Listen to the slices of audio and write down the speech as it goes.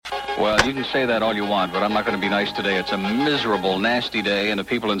Well, you can say that all you want, but I'm not going to be nice today. It's a miserable, nasty day, and the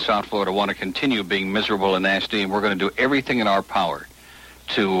people in South Florida want to continue being miserable and nasty, and we're going to do everything in our power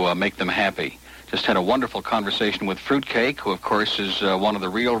to make them happy. Just had a wonderful conversation with Fruitcake, who, of course, is one of the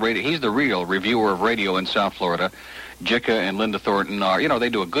real radio. He's the real reviewer of radio in South Florida. Jicka and Linda Thornton are, they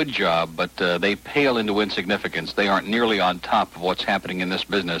do a good job, but they pale into insignificance. They aren't nearly on top of what's happening in this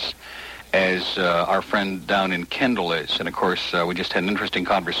business as our friend down in Kendall is. And, of course, we just had an interesting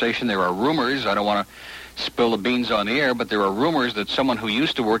conversation. There are rumors, I don't want to spill the beans on the air, but there are rumors that someone who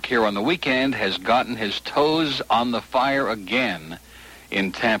used to work here on the weekend has gotten his toes on the fire again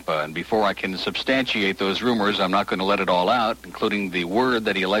in Tampa. And before I can substantiate those rumors, I'm not going to let it all out, including the word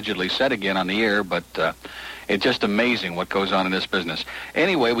that he allegedly said again on the air, but it's just amazing what goes on in this business.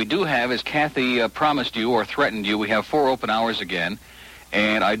 Anyway, we do have, as Kathy promised you or threatened you, we have 4 open hours again.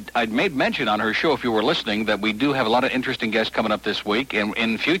 And I'd made mention on her show, if you were listening, that we do have a lot of interesting guests coming up this week and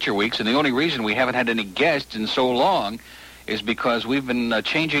in future weeks. And the only reason we haven't had any guests in so long is because we've been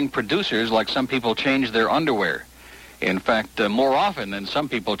changing producers like some people change their underwear. In fact, more often than some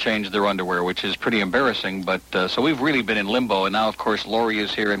people change their underwear, which is pretty embarrassing. But so we've really been in limbo. And now, of course, Lori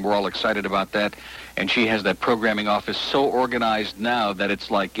is here, and we're all excited about that. And she has that programming office so organized now that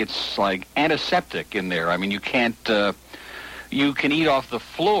it's like antiseptic in there. I mean, you can't... You can eat off the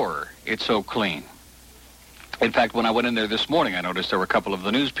floor. It's so clean. In fact, when I went in there this morning, I noticed there were a couple of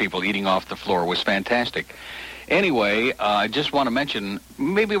the news people eating off the floor. It was fantastic. Anyway, I just want to mention,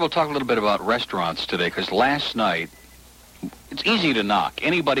 maybe we'll talk a little bit about restaurants today, because last night, it's easy to knock.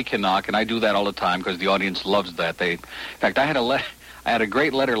 Anybody can knock, and I do that all the time because the audience loves that. In fact, I had a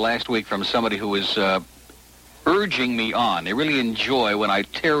great letter last week from somebody who was urging me on. They really enjoy when I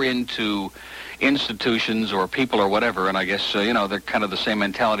tear into institutions or people or whatever, and I guess, they're kind of the same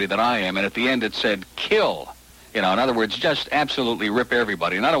mentality that I am, and at the end it said, kill. In other words, just absolutely rip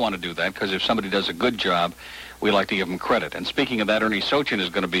everybody, and I don't want to do that, because if somebody does a good job, we like to give them credit. And speaking of that, Ernie Sochin is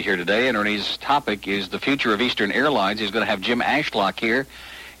going to be here today, and Ernie's topic is the future of Eastern Airlines. He's going to have Jim Ashlock here,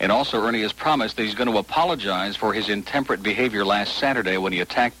 and also Ernie has promised that he's going to apologize for his intemperate behavior last Saturday when he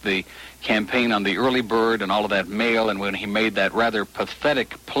attacked the campaign on the early bird and all of that mail, and when he made that rather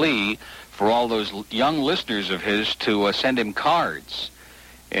pathetic plea for all those young listeners of his to send him cards.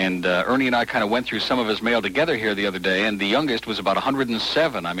 And Ernie and I kind of went through some of his mail together here the other day, and the youngest was about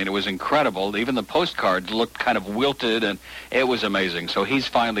 107. I mean, it was incredible. Even the postcards looked kind of wilted, and it was amazing. So he's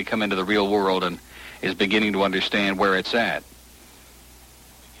finally come into the real world and is beginning to understand where it's at.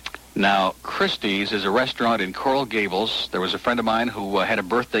 Now, Christie's is a restaurant in Coral Gables. There was a friend of mine who had a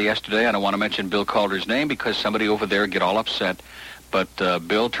birthday yesterday. I don't want to mention Bill Calder's name because somebody over there get all upset. But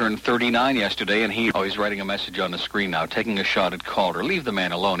Bill turned 39 yesterday, and he's writing a message on the screen now, taking a shot at Calder. Leave the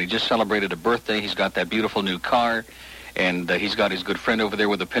man alone. He just celebrated a birthday. He's got that beautiful new car, and he's got his good friend over there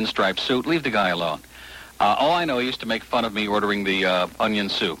with a pinstripe suit. Leave the guy alone. All I know, he used to make fun of me ordering the onion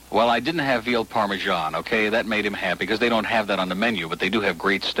soup. Well, I didn't have veal parmesan, okay? That made him happy because they don't have that on the menu, but they do have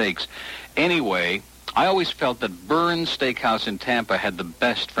great steaks. Anyway, I always felt that Burns Steakhouse in Tampa had the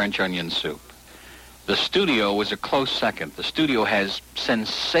best French onion soup. The Studio was a close second. The Studio has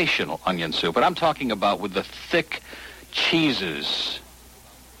sensational onion soup, but I'm talking about with the thick cheeses.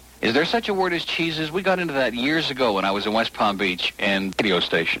 Is there such a word as cheeses? We got into that years ago when I was in West Palm Beach and radio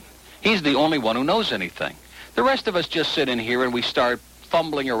station. He's the only one who knows anything. The rest of us just sit in here and we start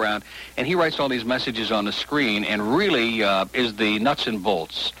fumbling around, and he writes all these messages on the screen and really is the nuts and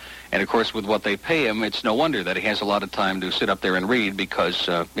bolts. And, of course, with what they pay him, it's no wonder that he has a lot of time to sit up there and read because,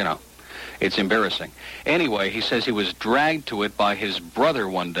 it's embarrassing. Anyway, he says he was dragged to it by his brother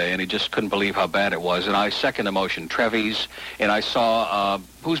one day, and he just couldn't believe how bad it was. And I second the motion. Trevi's, and I saw,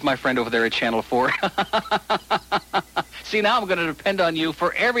 who's my friend over there at Channel 4? See, now I'm going to depend on you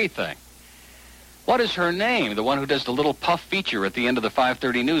for everything. What is her name? The one who does the little puff feature at the end of the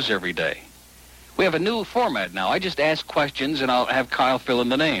 5:30 news every day. We have a new format now. I just ask questions, and I'll have Kyle fill in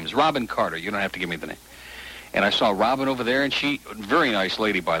the names. Robin Carter. You don't have to give me the name. And I saw Robin over there, and very nice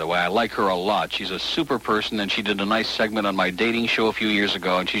lady, by the way. I like her a lot. She's a super person, and she did a nice segment on my dating show a few years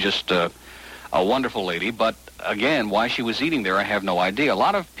ago, and she's just a wonderful lady. But, again, why she was eating there, I have no idea. A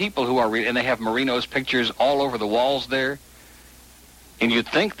lot of people who are, and they have Marino's pictures all over the walls there, and you'd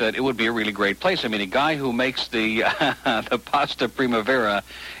think that it would be a really great place. I mean, a guy who makes the pasta primavera,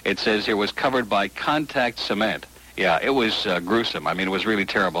 it says here, was covered by contact cement. Yeah, it was gruesome. I mean, it was really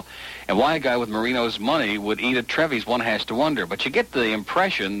terrible. And why a guy with Marino's money would eat at Trevi's, one has to wonder. But you get the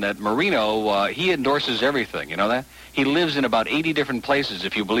impression that Marino, he endorses everything. You know that? He lives in about 80 different places,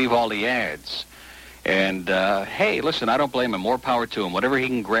 if you believe all the ads. And, hey, listen, I don't blame him. More power to him. Whatever he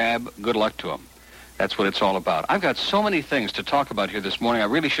can grab, good luck to him. That's what it's all about. I've got so many things to talk about here this morning. I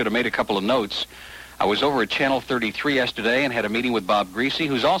really should have made a couple of notes. I was over at Channel 33 yesterday and had a meeting with Bob Greasy,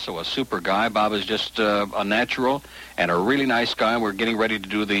 who's also a super guy. Bob is just a natural and a really nice guy. We're getting ready to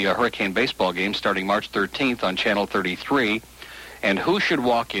do the Hurricane baseball game starting March 13th on Channel 33. And who should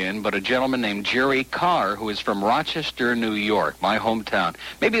walk in but a gentleman named Jerry Carr, who is from Rochester, New York, my hometown.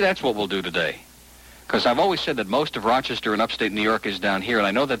 Maybe that's what we'll do today. Because I've always said that most of Rochester and upstate New York is down here, and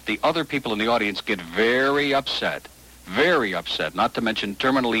I know that the other people in the audience get very upset, not to mention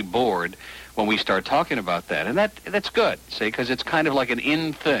terminally bored when we start talking about that. And that's good, see, because it's kind of like an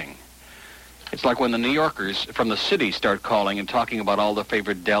in thing. It's like when the New Yorkers from the city start calling and talking about all the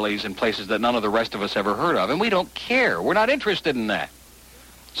favorite delis and places that none of the rest of us ever heard of, and we don't care. We're not interested in that.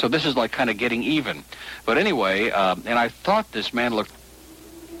 So this is like kind of getting even. But anyway, and I thought this man looked...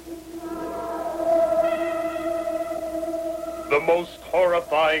 The most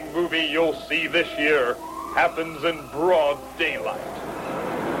horrifying movie you'll see this year happens in broad daylight.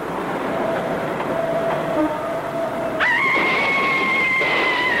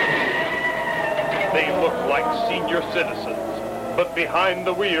 They look like senior citizens, but behind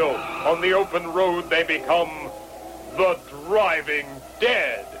the wheel, on the open road, they become the driving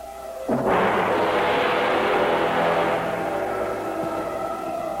dead.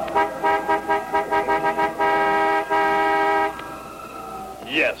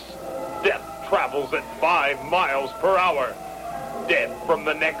 Yes, death travels at 5 miles per hour. Dead from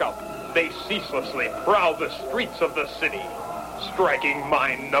the neck up, they ceaselessly prowl the streets of the city, striking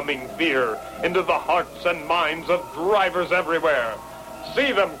mind-numbing fear into the hearts and minds of drivers everywhere.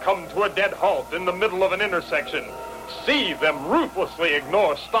 See them come to a dead halt in the middle of an intersection. See them ruthlessly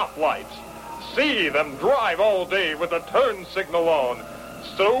ignore stoplights. See them drive all day with a turn signal on.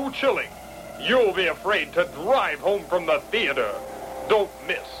 So chilling, you'll be afraid to drive home from the theater. Don't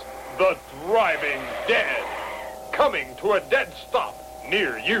miss The Driving Dead, coming to a dead stop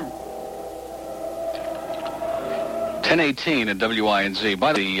near you. 10:18 at WINZ.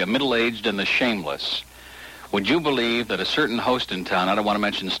 By the middle-aged and the shameless, would you believe that a certain host in town, I don't want to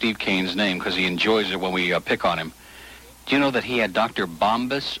mention Steve Kane's name because he enjoys it when we pick on him. Do you know that he had Dr.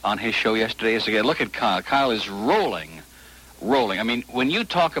 Bombas on his show yesterday? So again, look at Kyle. Kyle is rolling. I mean, when you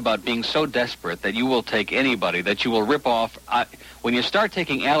talk about being so desperate that you will take anybody, that you will rip off, when you start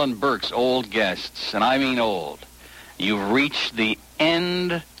taking Alan Burke's old guests, and I mean old, you've reached the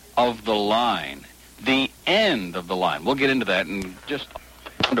end of the line. The end of the line. We'll get into that in just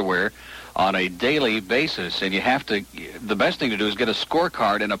underwear on a daily basis, and you have to, the best thing to do is get a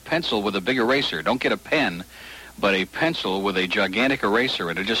scorecard and a pencil with a big eraser. Don't get a pen, but a pencil with a gigantic eraser,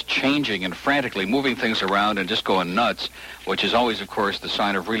 and they're just changing and frantically moving things around and just going nuts, which is always, of course, the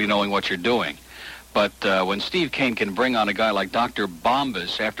sign of really knowing what you're doing. But when Steve Kane can bring on a guy like Dr.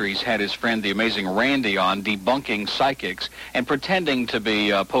 Bombas after he's had his friend, the amazing Randy, on debunking psychics and pretending to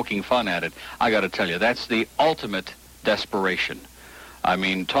be poking fun at it, I got to tell you, that's the ultimate desperation. I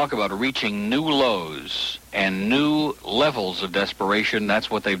mean, talk about reaching new lows and new levels of desperation. That's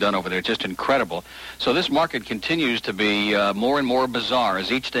what they've done over there. It's just incredible. So this market continues to be more and more bizarre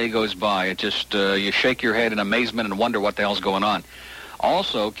as each day goes by. It just, you shake your head in amazement and wonder what the hell's going on.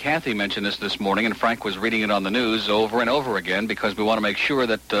 Also, Kathy mentioned this morning, and Frank was reading it on the news over and over again because we want to make sure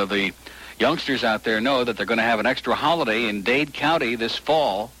that the youngsters out there know that they're going to have an extra holiday in Dade County this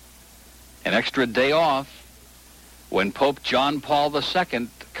fall, an extra day off, when Pope John Paul II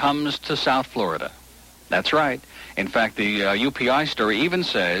comes to South Florida. That's right. In fact, the UPI story even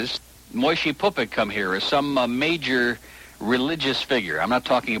says Moishi Pupik come here as some major religious figure. I'm not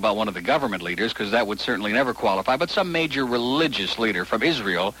talking about one of the government leaders, because that would certainly never qualify, but some major religious leader from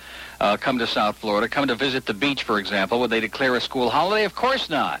Israel come to South Florida, come to visit the beach, for example. Would they declare a school holiday? Of course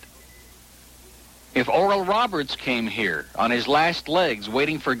not. If Oral Roberts came here on his last legs,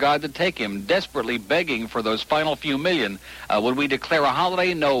 waiting for God to take him, desperately begging for those final few million, would we declare a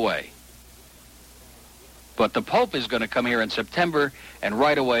holiday? No way. But the Pope is going to come here in September, and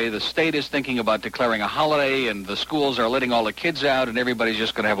right away the state is thinking about declaring a holiday, and the schools are letting all the kids out, and everybody's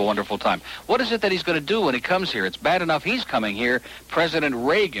just going to have a wonderful time. What is it that he's going to do when he comes here? It's bad enough he's coming here. President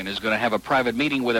Reagan is going to have a private meeting with him